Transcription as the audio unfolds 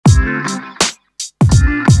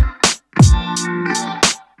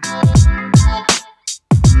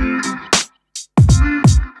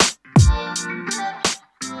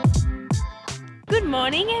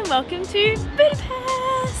morning and welcome to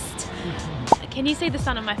Budapest! Can you see the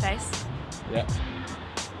sun on my face? Yeah.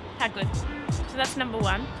 How good. So that's number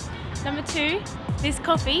one. Number two, this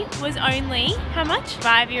coffee was only, how much?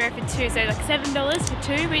 €5 for two, so like $7 for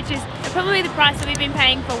two, which is probably the price that we've been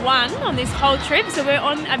paying for one on this whole trip. So we're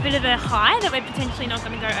on a bit of a high that we're potentially not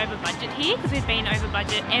going to go over budget here because we've been over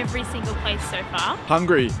budget every single place so far.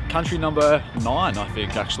 Hungary, country number 9, I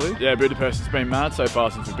think, actually. Yeah, Budapest has been mad so far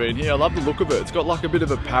since we've been here. I love the look of it. It's got like a bit of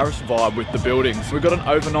a Paris vibe with the buildings. We got an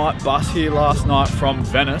overnight bus here last night from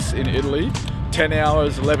Venice in Italy. 10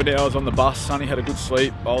 hours, 11 hours on the bus. Sunny had a good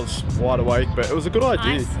sleep. I was wide awake, but it was a good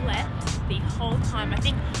idea. I slept the whole time. I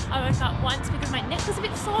think I woke up once because my neck was a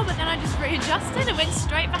bit sore, but then I just readjusted and went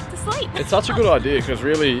straight back to sleep. It's such a good idea because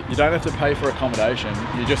really you don't have to pay for accommodation.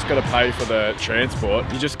 You just got to pay for the transport.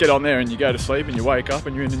 You just get on there and you go to sleep and you wake up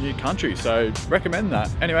and you're in a new country. So recommend that.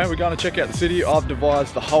 Anyway, we're going to check out the city. I've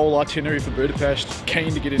devised the whole itinerary for Budapest.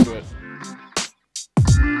 Keen to get into it.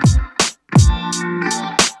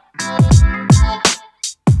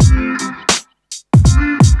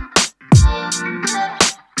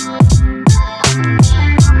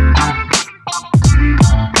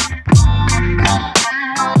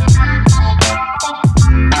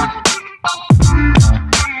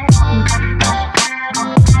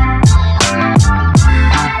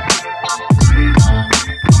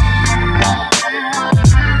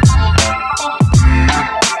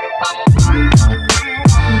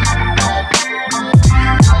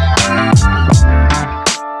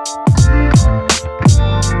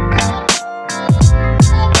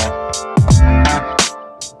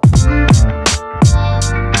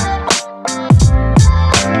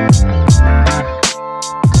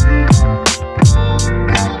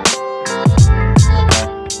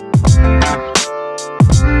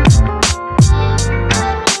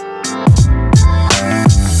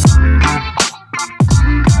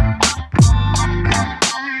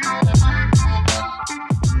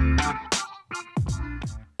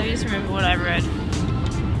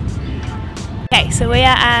 Okay, so we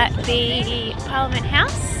are at the Parliament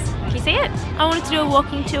House. Can you see it? I wanted to do a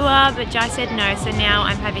walking tour, but Jye said no, so now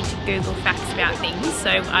I'm having to Google facts about things, so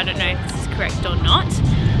I don't know if this is correct or not.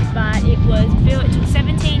 But it was built, it took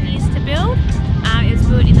 17 years to build. It was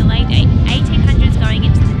built in the late 1800s going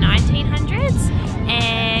into the 1900s,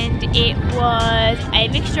 and it was a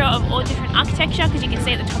mixture of all different architecture, because you can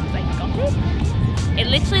see at the top it's like Gothic. It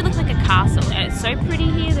literally looks like a castle, and it's so pretty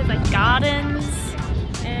here. There's like gardens.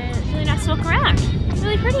 Really nice to walk around. It's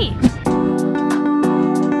really pretty.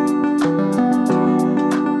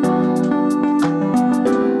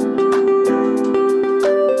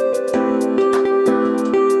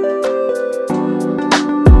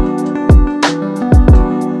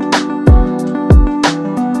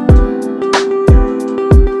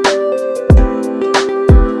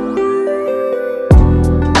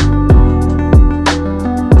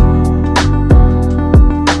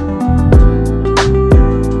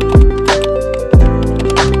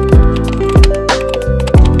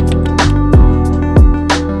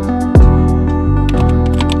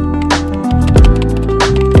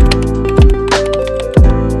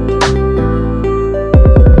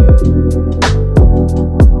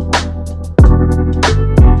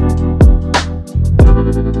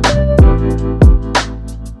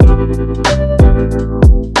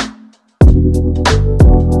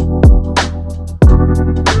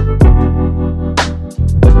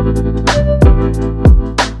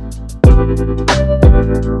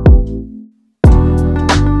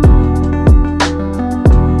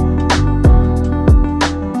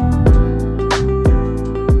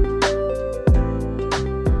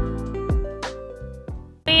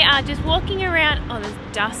 Just walking around. Oh,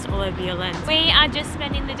 there's dust all over your lens. We are just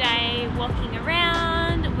spending the day walking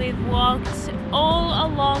around. We've walked all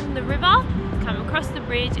along the river, come across the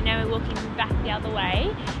bridge, and now we're walking back the other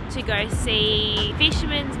way to go see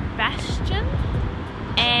Fisherman's Bastion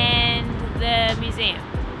and the museum.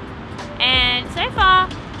 And so far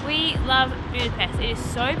we love Budapest. It is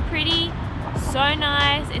so pretty, so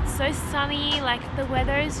nice, it's so sunny, like the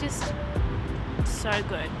weather is just so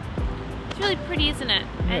good. It's really pretty, isn't it?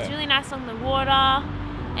 Yeah. And it's really nice along the water,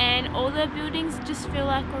 and all the buildings just feel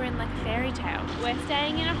like we're in like a fairy tale. We're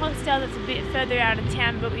staying in a hostel that's a bit further out of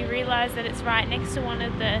town, but we realised that it's right next to one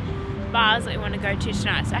of the bars that we want to go to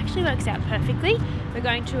tonight. So it actually works out perfectly. We're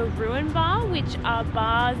going to a ruin bar, which are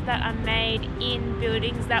bars that are made in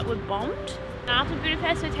buildings that were bombed. And after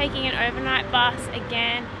Budapest, we're taking an overnight bus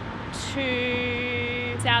again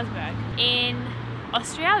to Salzburg in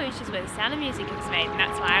Austria, which is where the Sound of Music is made, and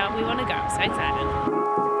that's why we want to go. I'm so excited.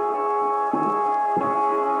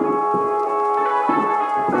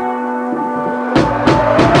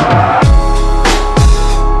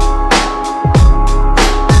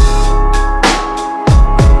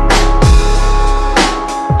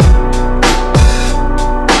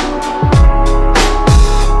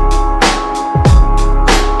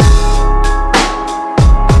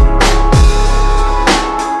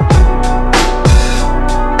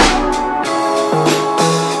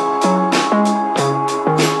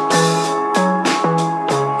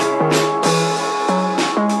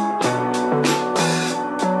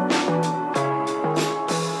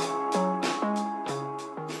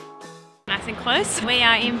 and close. We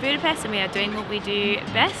are in Budapest and we are doing what we do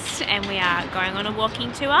best, and we are going on a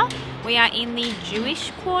walking tour. We are in the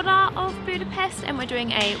Jewish quarter of Budapest and we're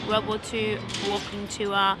doing a World War II walking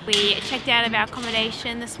tour. We checked out of our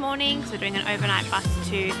accommodation this morning, so we're doing an overnight bus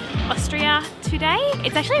to Austria today.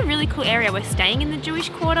 It's actually a really cool area. We're staying in the Jewish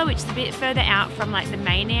quarter, which is a bit further out from like the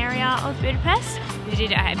main area of Budapest. We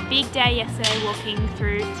did a big day yesterday walking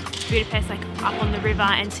through Budapest, like up on the river,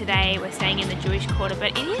 and today we're staying in the Jewish quarter,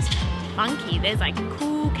 but it is funky. There's like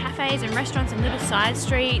cool cafes and restaurants and little side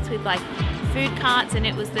streets with like food carts, and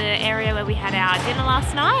it was the area where we had our dinner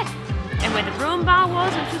last night and where the ruin bar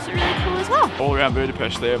was, which was really cool as well. All around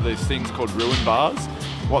Budapest they have these things called ruin bars.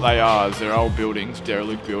 What they are is they're old buildings,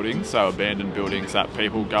 derelict buildings, so abandoned buildings that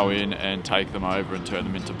people go in and take them over and turn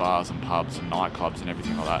them into bars and pubs and nightclubs and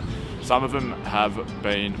everything like that. Some of them have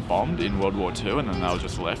been bombed in World War II and then they were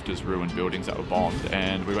just left as ruined buildings that were bombed.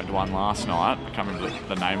 And we went to one last night, I can't remember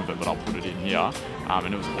the name of it, but I'll put it in here.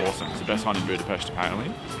 And it was awesome. It's the best one in Budapest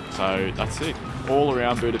apparently. So that's sick. All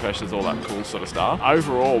around Budapest is all that cool sort of stuff.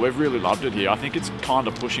 Overall, we've really loved it here. I think it's kind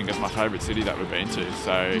of pushing as my favourite city that we've been to.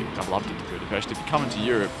 So I've loved it to Budapest. If you're coming to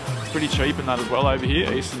Europe, it's pretty cheap and that as well over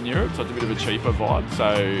here, Eastern Europe, so it's a bit of a cheaper vibe.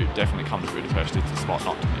 So definitely come to Budapest. It's a spot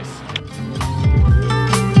not to miss.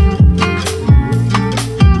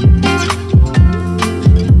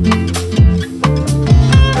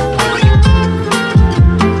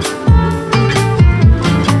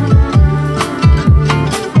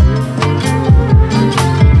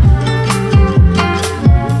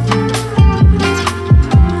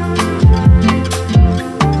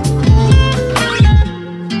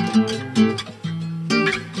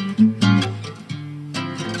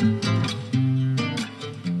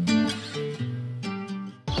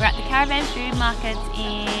 We're at the Karavan food markets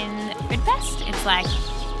in Budapest. It's like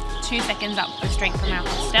 2 seconds up the street from our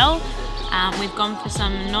hostel. We've gone for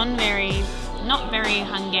some not very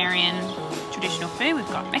Hungarian traditional food. We've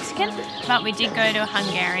got Mexican, but we did go to a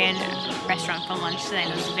Hungarian restaurant for lunch today.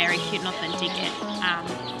 It was very cute and authentic.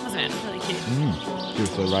 Wasn't it? It was really cute. Give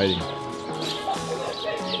us a rating.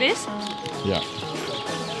 This? Yeah.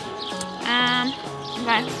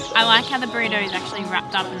 Okay. I like how the burrito is actually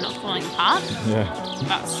wrapped up and not falling apart. Yeah.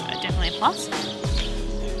 That's definitely a plus.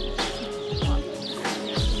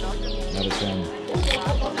 Out of 10.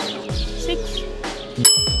 6.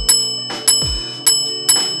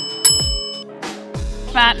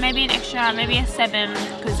 But maybe an extra, maybe a 7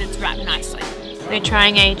 because it's wrapped nicely. We're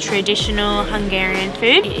trying a traditional Hungarian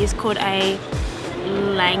food. It is called a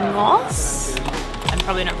langos. I'm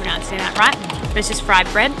probably not pronouncing that right. But it's just fried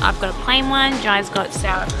bread. I've got a plain one. Jye's got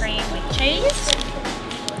sour cream with cheese.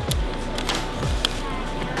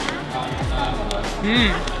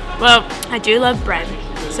 Well, I do love bread,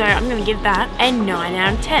 so I'm going to give that a 9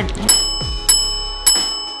 out of 10.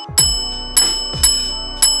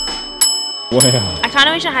 Wow. I kind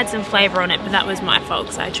of wish I had some flavour on it, but that was my fault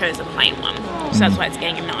because I chose a plain one. So that's why it's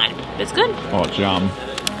getting a 9. But it's good. Oh, jam.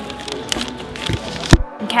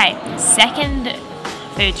 Okay, second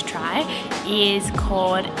food to try is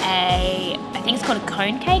called I think it's called a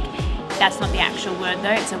cone cake. That's not the actual word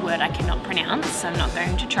though, it's a word I cannot pronounce, so I'm not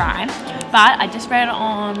going to try. But I just read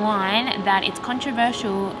online that it's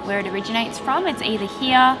controversial where it originates from. It's either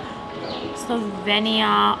here,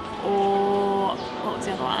 Slovenia, or what was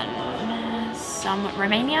the other one? Some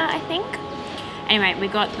Romania, I think. Anyway, we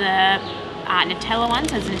got the Nutella one,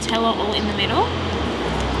 so there's Nutella all in the middle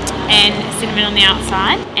and cinnamon on the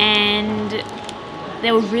outside, and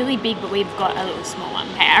they were really big, but we've got a little small one.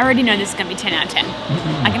 Okay, I already know this is going to be 10 out of 10.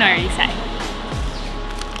 I can already say.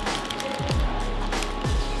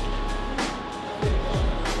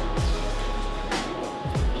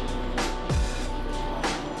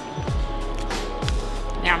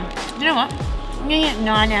 Yeah. You know what? I'm going to get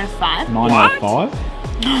 9 out of 5. 9 out of 5?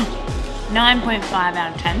 9.5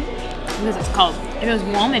 out of 10. Because it's cold. If it was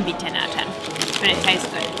warm, it'd be 10 out of 10. But it tastes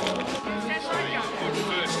good.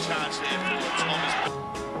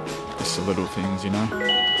 Just the little things, you know.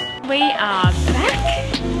 We are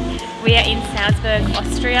back. We are in Salzburg,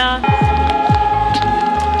 Austria.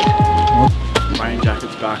 Rain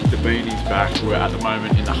jacket's back, the beanie's back. We're at the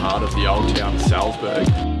moment in the heart of the old town of Salzburg.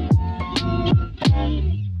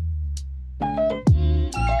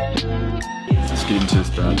 Let's get into this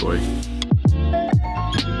bad boy.